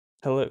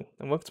Hello,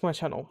 and welcome to my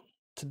channel.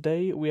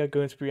 Today we are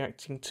going to be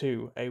reacting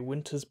to A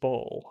Winter's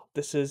Ball.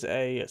 This is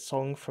a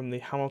song from the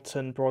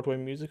Hamilton Broadway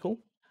musical.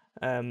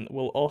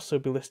 We'll also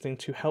be listening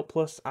to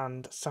Helpless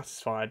and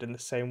Satisfied in the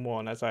same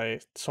one, as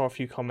I saw a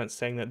few comments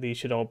saying that these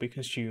should all be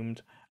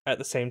consumed at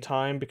the same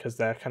time because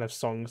they're kind of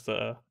songs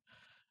that are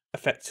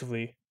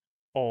effectively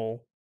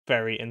all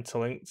very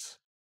interlinked.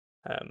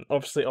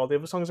 Obviously all the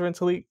other songs are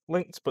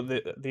interlinked, but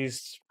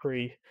these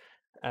three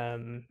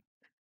I'm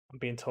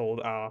being told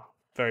are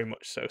very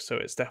much so. So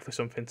it's definitely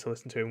something to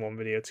listen to in one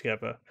video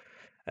together.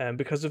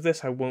 Because of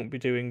this, I won't be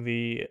doing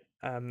the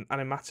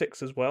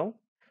animatics as well,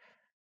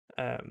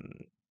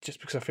 just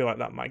because I feel like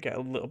that might get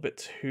a little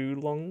bit too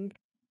long.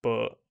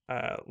 But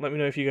let me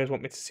know if you guys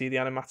want me to see the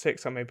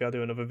animatics, and maybe I'll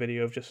do another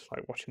video of just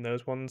like watching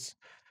those ones.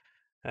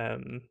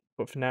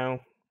 But for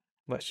now,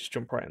 let's just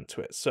jump right into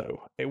it.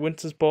 So, A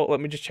Winter's Ball, let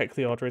me just check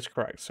the order is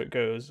correct. So it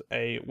goes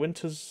A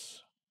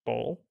Winter's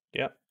Ball,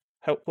 yep,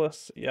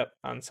 Helpless, yep,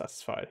 and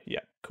Satisfied,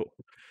 yep, cool.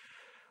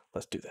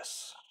 Let's do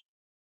this.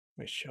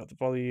 Make sure the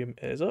volume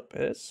is up,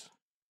 it is,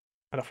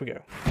 and off we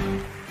go.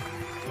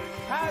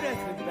 How does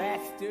the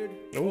bastard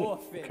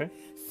orphan, okay.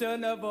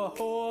 son of a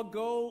whore,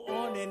 go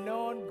on and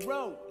on,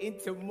 grow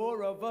into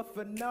more of a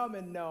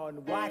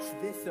phenomenon? Watch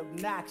this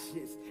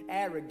obnoxious,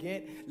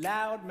 arrogant,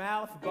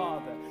 loudmouth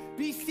bother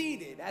be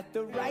seated at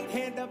the right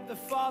hand of the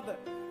father.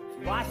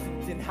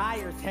 Washington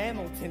hires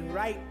Hamilton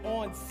right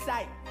on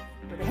sight,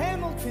 but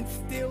Hamilton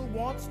still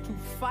wants to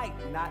fight,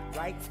 not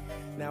right.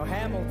 Now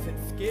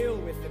Hamilton's skill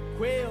with the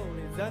quill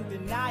is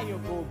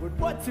undeniable, but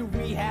what do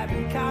we have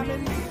in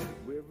common?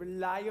 We're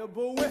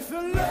reliable with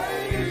the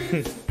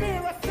ladies.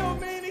 There are so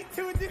many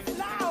to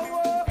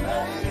deflower.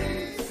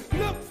 Ladies.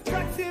 Looks,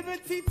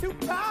 proximity to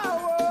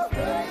power.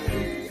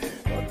 Ladies.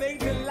 Well, they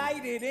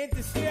delighted and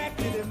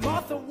distracted, and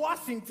Martha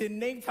Washington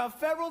named her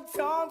feral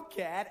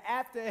tomcat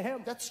after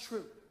him. That's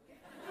true.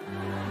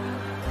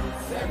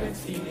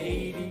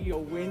 1780, a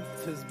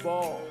winter's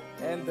ball,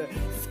 and the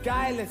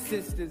Schuyler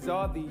sisters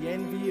are the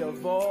envy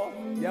of all.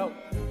 Yo,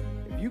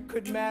 if you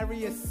could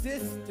marry a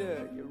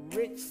sister, your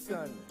rich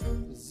son.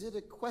 Is it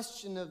a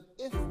question of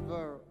if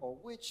or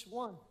which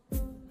one?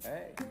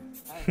 Hey,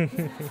 hey,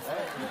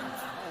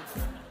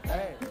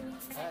 hey,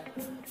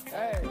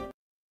 hey.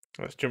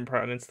 Let's jump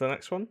right into the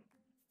next one.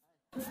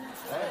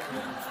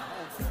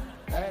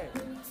 Hey.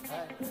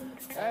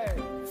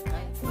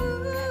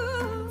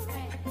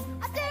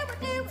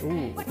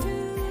 Ooh.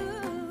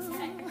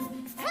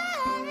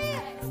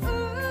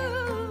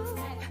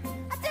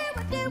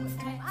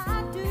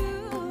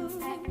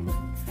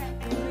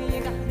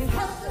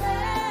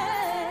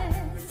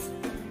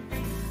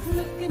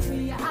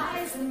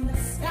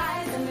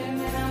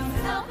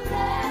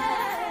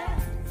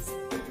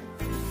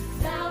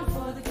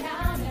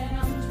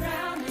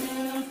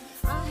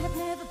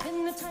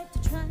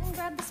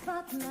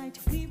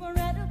 We were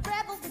at a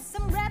revel with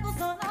some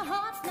rebels on a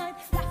hot night,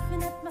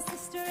 laughing at my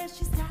sister as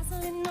she's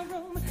dazzling the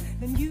room.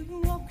 Then you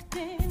walked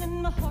in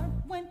and my heart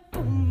went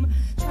boom,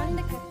 trying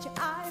to catch your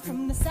eye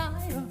from the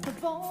side of the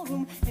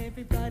ballroom.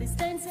 Everybody's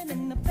dancing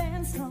and the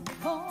band's on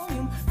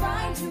volume,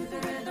 grind to the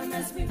rhythm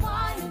as we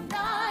wine and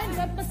dine.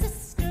 Grab my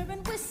sister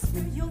and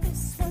whisper, yo,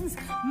 this one's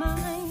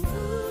mine.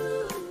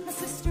 Ooh, my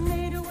sister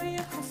made her way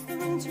across the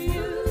room to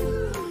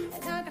you,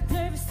 and I got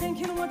nervous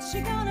thinking, what's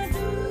she gonna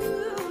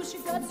do? She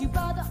grabs you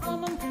by the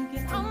arm, I'm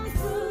thinking I'm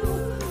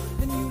through.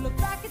 Then you look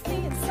back at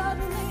me and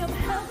suddenly I'm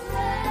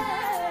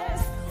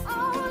helpless.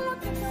 Oh,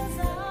 look at those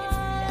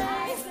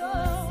eyes,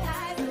 oh,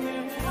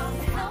 I'm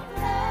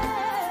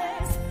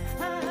helpless.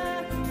 I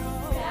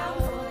know down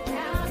for the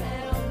count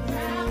and I'm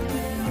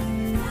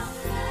drowning.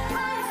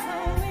 I'm so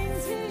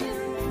into you.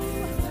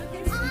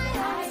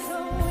 I'm so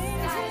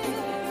into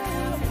you.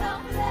 I'm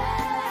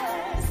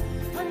helpless.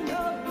 I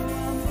know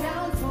I'm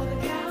down for the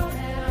count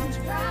and I'm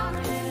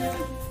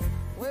drowning.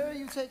 Where are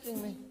you taking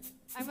me?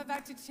 I'm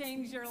about to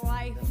change your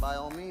life. Then by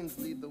all means,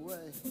 lead the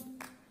way.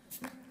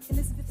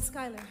 Elizabeth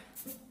Schuyler,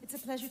 it's a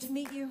pleasure to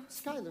meet you.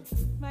 Schuyler,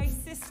 My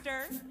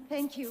sister.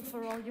 Thank you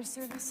for all your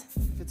service.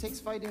 if it takes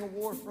fighting a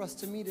war for us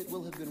to meet, it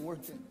will have been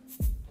worth it.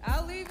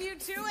 I'll leave you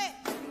to it.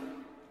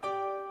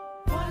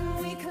 1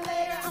 week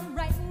later, I'm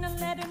writing a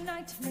letter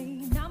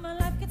nightly. Now my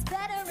life gets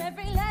better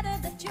every letter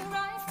that you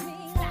write me.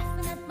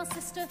 Laughing at my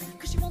sister,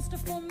 cause she wants to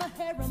form a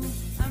harem.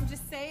 I'm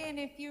just saying,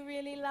 if you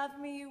really love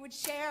me, you would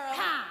share 'em.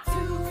 Ha!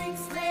 2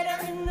 weeks later,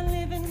 in the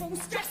living room,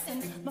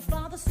 stressing. My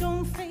father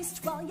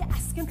stone-faced while you're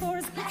asking for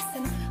his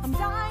blessing. I'm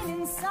dying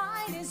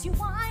inside as you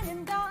whine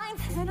and dine,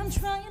 and I'm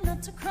trying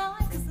not to cry,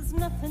 cause there's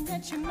nothing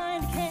that your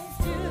mind can't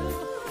do.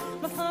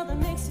 My father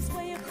makes his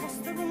way across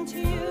the room to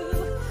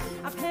you.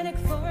 I panic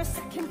for a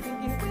second,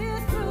 thinking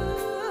we're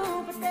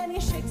through, but then he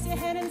shakes your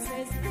hand and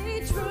says,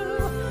 be true.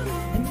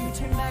 And you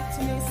turn back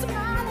to me,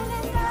 smiling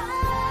and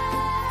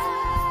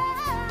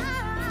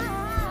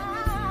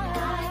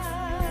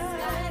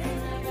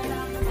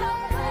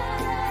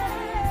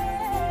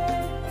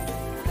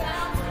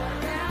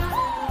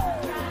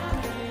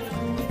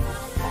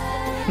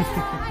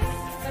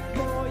that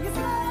boy is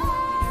mine.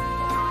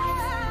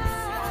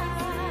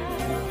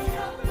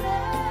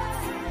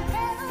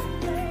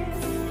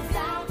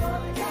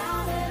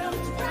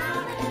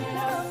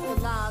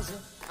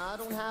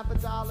 have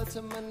 $1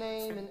 to my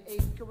name, an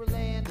acre of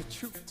land, a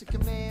troop to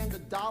command,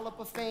 $1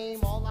 of fame.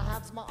 All I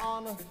have's my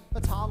honor,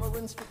 a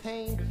tolerance for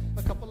pain,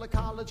 a couple of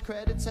college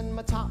credits, and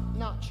my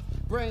top-notch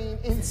brain.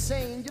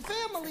 Insane. Your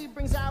family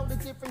brings out a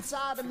different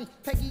side of me.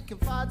 Peggy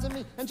confides in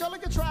me.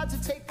 Angelica tried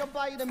to take a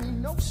bite of me.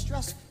 No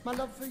stress. My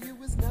love for you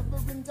is never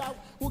in doubt.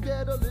 We'll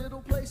get a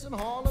little place in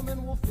Harlem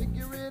and we'll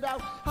figure it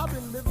out. I've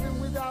been living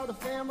without a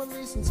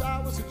family since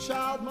I was a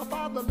child. My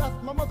father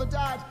left, my mother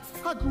died.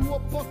 I grew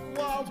up buck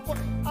wild, but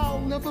I'll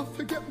never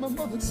forget my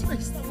mother's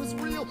face. That was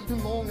real.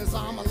 As long as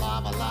I'm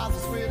alive, I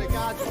swear to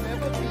God you'll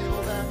never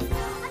feel that.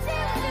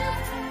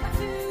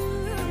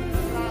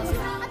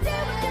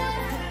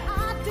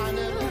 I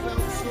never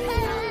felt so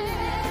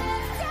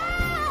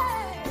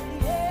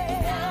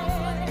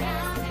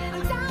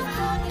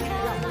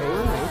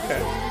Oh,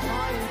 okay.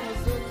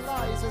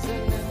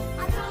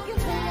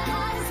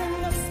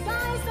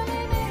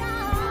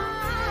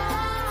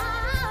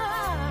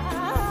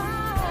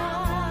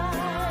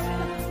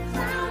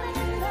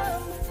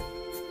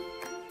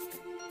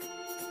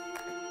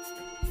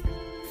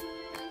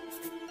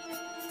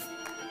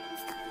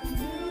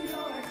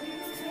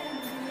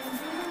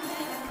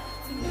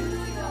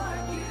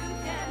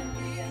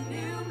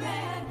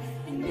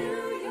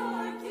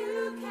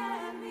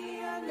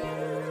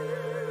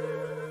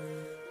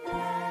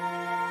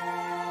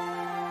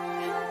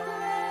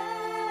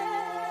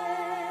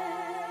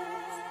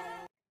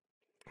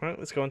 Right,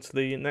 let's go on to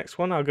the next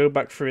one. I'll go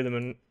back through them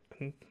and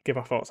give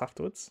my thoughts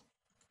afterwards.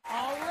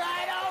 All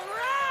right,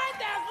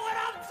 that's what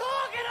I'm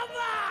talking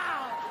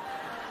about!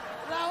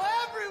 Now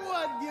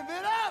everyone, give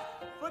it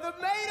up for the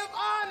maid of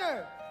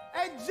honor,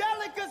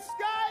 Angelica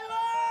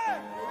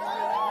Schuyler!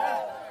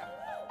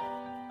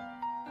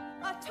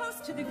 A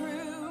toast to the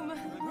groom, To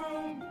the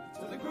groom,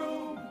 to the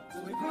groom, to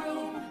the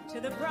groom, to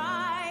the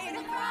bride,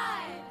 to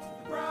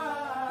the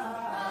bride.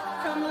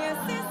 from your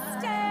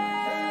sister.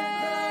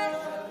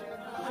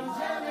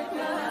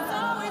 That's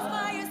always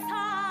by your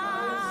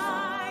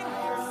side.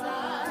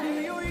 To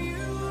your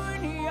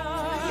union.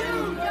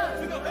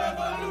 To the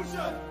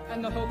revolution!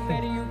 And the hope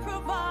that you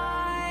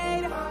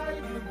provide.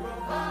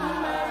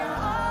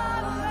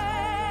 May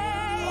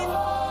you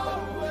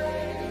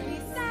always be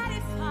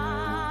satisfied.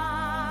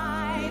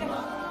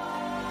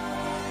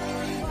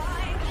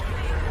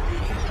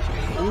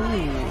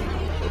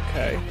 Ooh,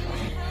 okay.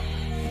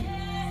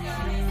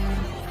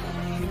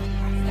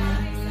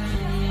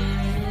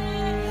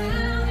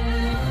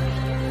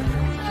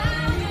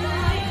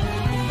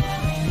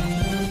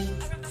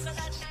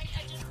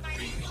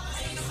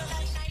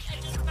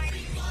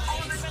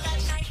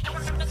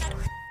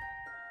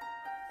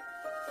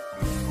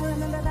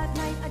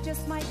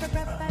 Just might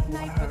regret that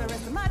night for the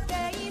rest of my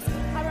days.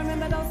 I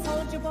remember those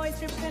soldier boys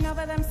tripping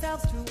over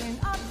themselves to win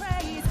our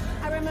praise.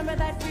 I remember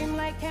that dream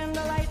like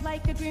candlelight,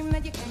 like a dream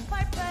that you can't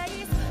quite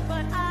place.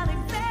 But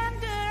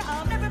Alexander,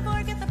 I'll never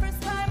forget the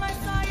first time I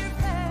saw your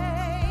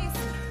face.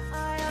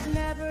 I have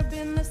never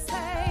been the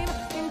same.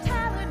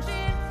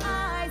 Intelligent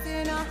eyes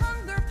in a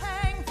hunger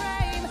pang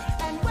frame.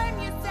 And when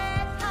you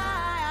said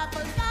hi, I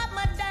forgot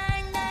my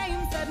dang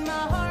name. Set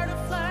my heart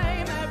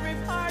aflame, every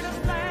part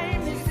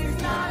aflame. This is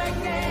not a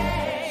game.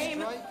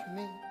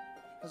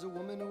 As a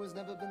woman who has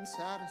never been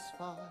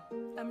satisfied.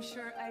 I'm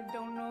sure I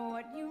don't know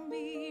what you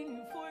mean.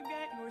 You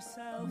forget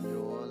yourself.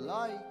 You're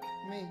like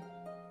me,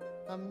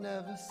 I'm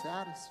never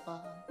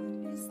satisfied.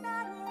 Is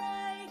that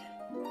right?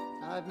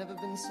 I've never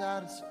been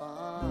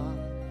satisfied.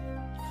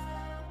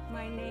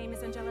 My name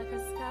is Angelica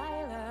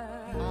Schuyler.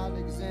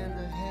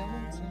 Alexander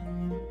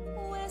Hamilton.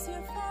 Where's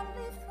your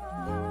family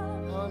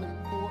from?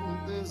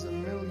 Unimportant, there's a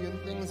million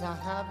things I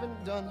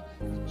haven't done.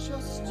 But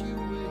just you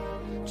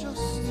wait,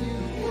 just you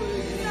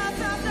wait.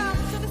 Stop.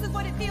 So this is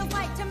what it feels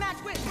like to match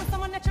with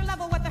someone at your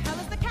level. What the hell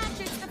is the catch?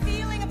 It's the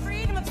feeling of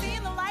freedom, of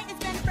seeing the light. It's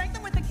Ben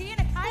Franklin with a key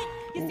and a kite.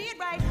 You see it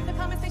right. The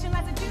conversation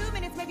lasted 2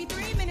 minutes, maybe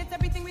 3 minutes.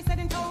 Everything we said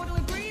in total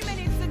agreement.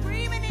 It's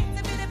agreement, it's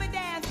a bit of a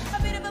dance,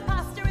 a bit of a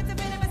posture, it's a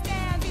bit of a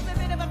stance. He's a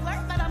bit of a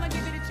flirt, but I'ma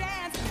give it a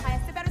chance. I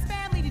asked about his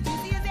family, did you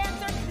see his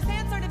answer? His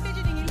hands started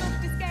fidgeting, he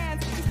looked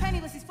askance. He's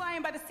penniless, he's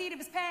flying by the seat of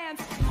his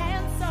pants.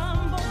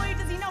 Handsome, boy,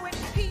 does he know it?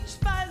 Peach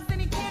fuzz,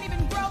 and he can't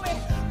even grow it.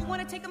 You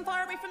wanna take him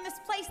far away from this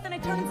place? Then I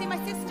turn and see my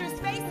sister's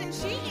face, and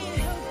she is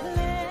helpless.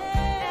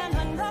 And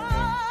I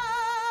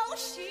know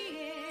she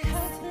is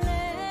helpless.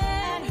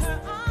 And her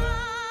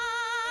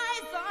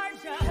eyes are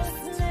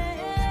just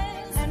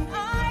helpless. And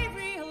I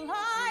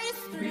realize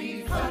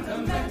 3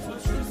 fundamental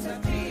truths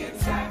at the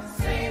exact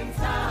same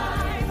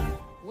time.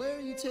 Where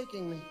are you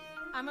taking me?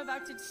 I'm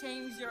about to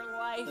change your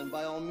life. Then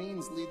by all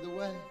means, lead the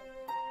way.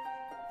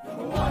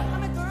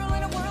 I'm a girl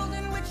in a world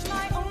in which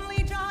my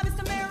only job is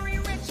to marry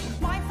rich.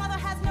 My father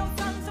has no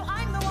son, so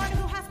I'm the one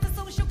who has to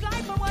social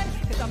glide for one.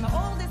 Cause I'm the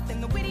oldest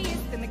and the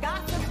wittiest and the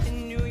gossip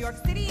in New York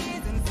City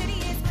is, and the city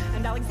is,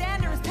 and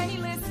Alexander is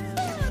penniless.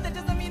 That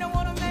doesn't mean I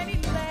want him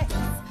any less.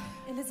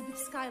 Elizabeth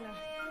Schuyler,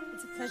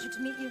 it's a pleasure to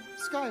meet you.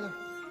 Schuyler.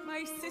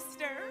 My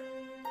sister.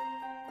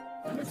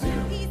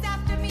 He's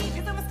after me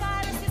cause I'm a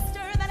Schuyler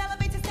sister. That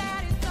elevates his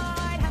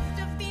satisfied. Have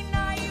to be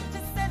naive to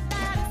set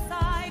that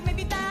aside.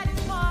 Maybe that is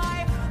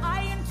why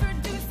I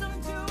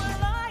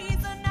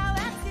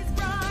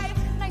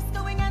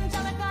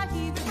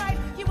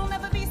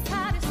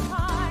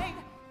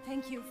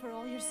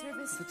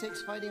Elvis. If it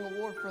takes fighting a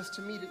war for us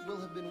to meet, it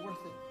will have been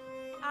worth it.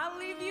 I'll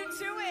leave you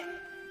to it.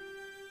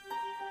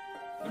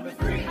 Number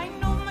 3. I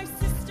know my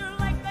sister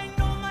like I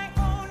know my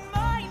own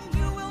mind.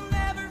 You will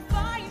never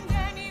find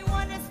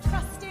anyone as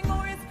trusting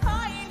or as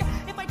kind.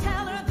 If I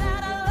tell her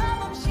that I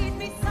love him, she'd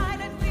be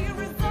silently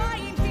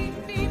resigned.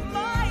 He'd be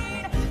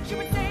mine. She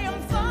would say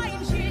I'm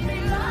fine, she'd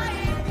be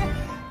lying.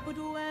 But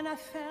when I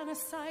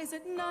fantasize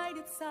at night,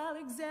 it's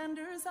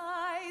Alexander's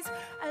eyes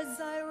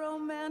as I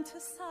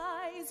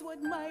romanticize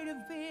what might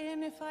have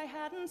been if I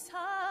hadn't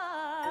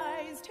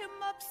sized him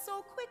up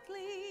so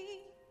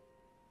quickly.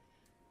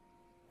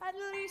 At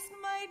least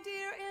my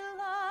dear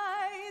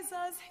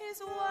Eliza's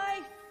his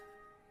wife.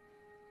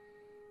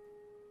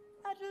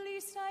 At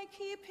least I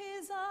keep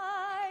his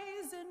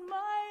eyes in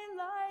my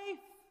life.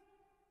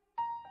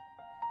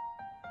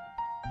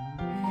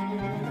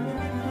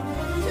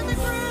 To the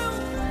groom,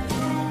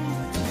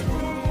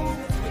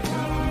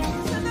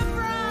 to the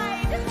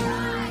bride, your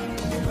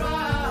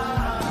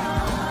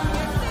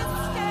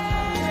sister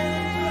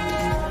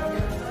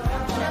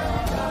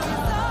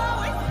is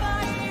always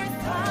by your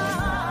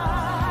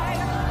side.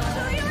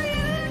 To your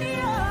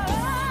union,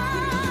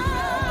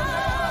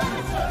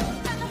 and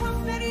the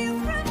hope that you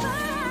provide.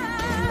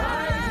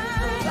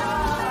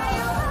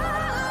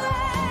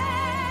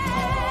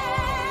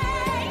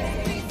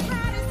 Be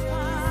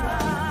satisfied,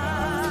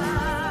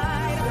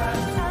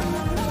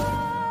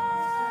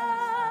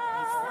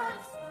 and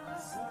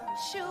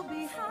she'll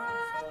be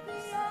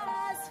happy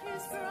as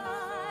his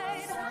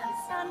bride,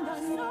 and I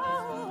know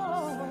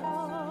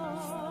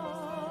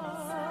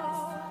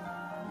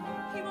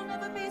he will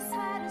never be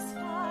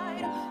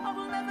satisfied. I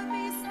will never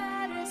be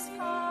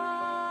satisfied.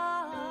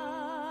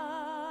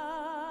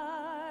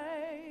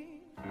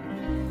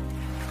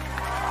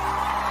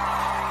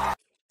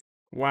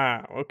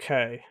 Wow,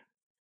 okay.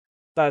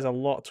 That is a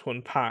lot to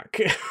unpack.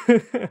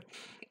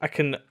 I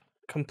can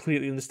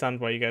completely understand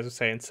why you guys are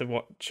saying to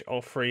watch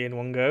all three in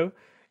one go,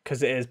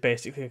 because it is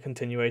basically a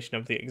continuation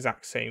of the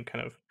exact same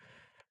kind of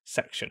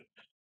section.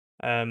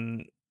 Wow,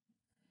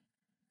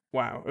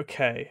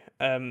 okay.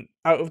 Out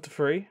of the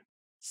three,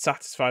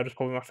 Satisfied was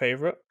probably my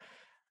favourite.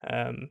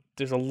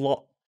 There's a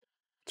lot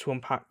to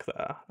unpack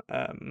there.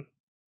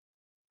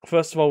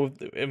 First of all,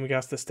 in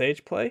regards to the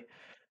stage play,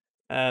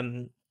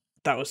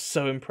 that was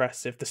so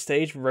impressive. The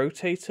stage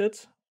rotated,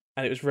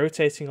 and it was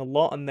rotating a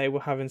lot, and they were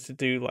having to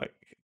do like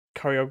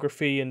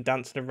choreography and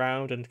dancing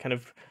around and kind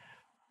of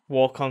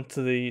walk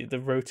onto the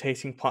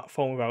rotating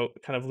platform without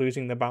kind of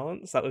losing their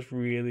balance. That was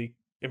really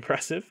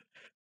impressive.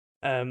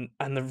 And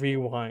the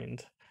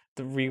rewind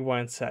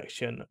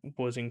section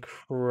was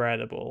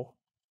incredible.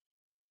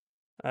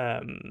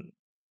 That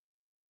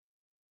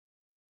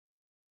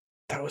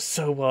was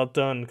so well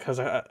done because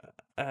I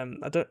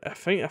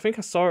think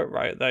I saw it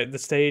right. Like the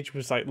stage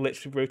was like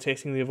literally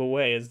rotating the other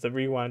way as the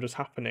rewind was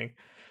happening.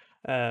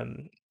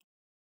 And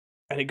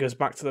it goes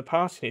back to the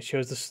party and it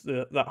shows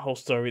that whole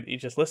story that you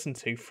just listened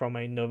to from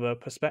another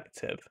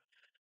perspective.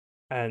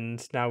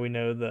 And now we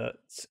know that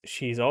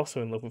she's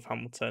also in love with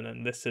Hamilton,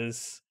 and this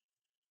is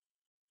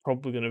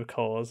probably going to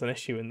cause an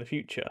issue in the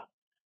future.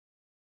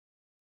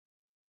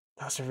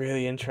 That's a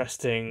really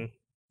interesting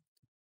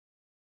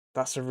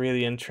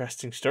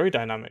story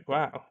dynamic.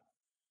 Wow.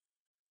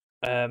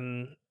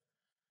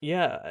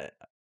 Yeah,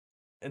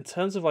 in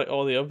terms of like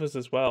all the others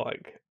as well,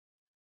 like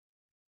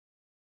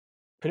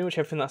pretty much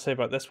everything that I say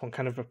about this one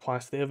kind of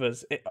applies to the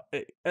others. It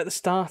at the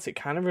start, it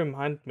kind of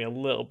reminded me a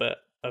little bit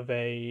of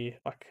a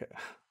like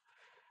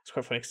it's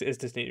quite funny because it is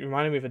Disney. It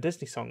reminded me of a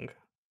Disney song,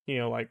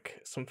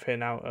 like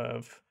something out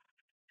of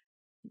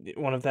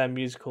one of their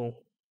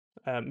musical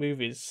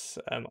movies,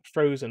 like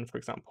Frozen, for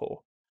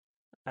example.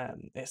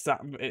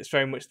 It's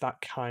very much that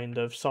kind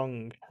of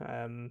song,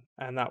 and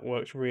that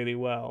works really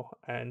well.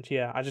 And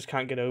yeah, I just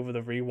can't get over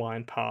the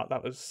rewind part.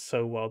 That was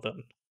so well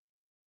done.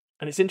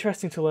 And it's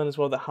interesting to learn as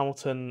well that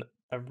Hamilton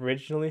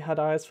originally had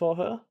eyes for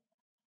her,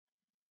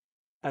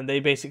 and they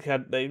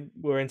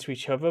were into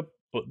each other,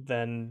 but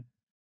then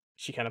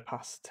she kind of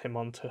passed him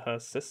on to her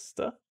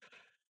sister.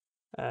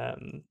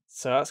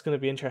 So that's going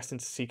to be interesting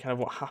to see kind of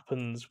what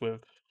happens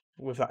with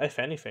that, if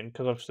anything,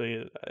 because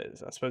obviously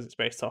I suppose it's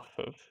based off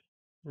of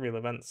real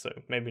events, so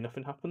maybe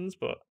nothing happens,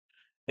 but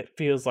it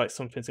feels like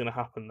something's going to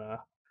happen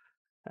there,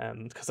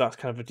 because that's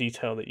kind of a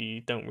detail that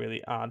you don't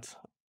really add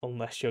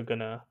unless you're going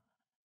to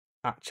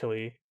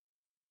actually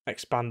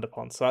expand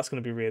upon. So that's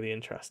going to be really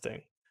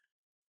interesting.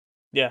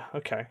 Yeah,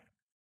 okay,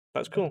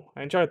 that's cool.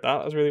 I enjoyed that.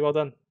 That was really well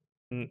done.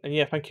 And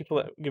yeah, thank you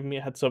for giving me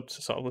a heads up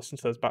to sort of listen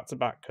to those back to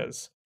back,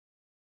 because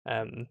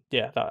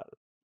yeah, that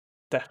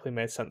definitely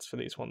made sense for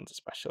these ones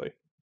especially.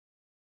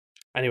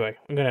 Anyway,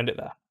 I'm going to end it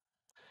there.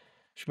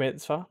 If you made it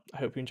this far, I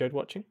hope you enjoyed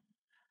watching.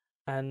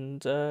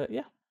 And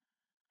yeah,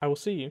 I will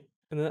see you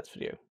in the next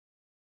video.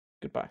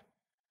 Goodbye.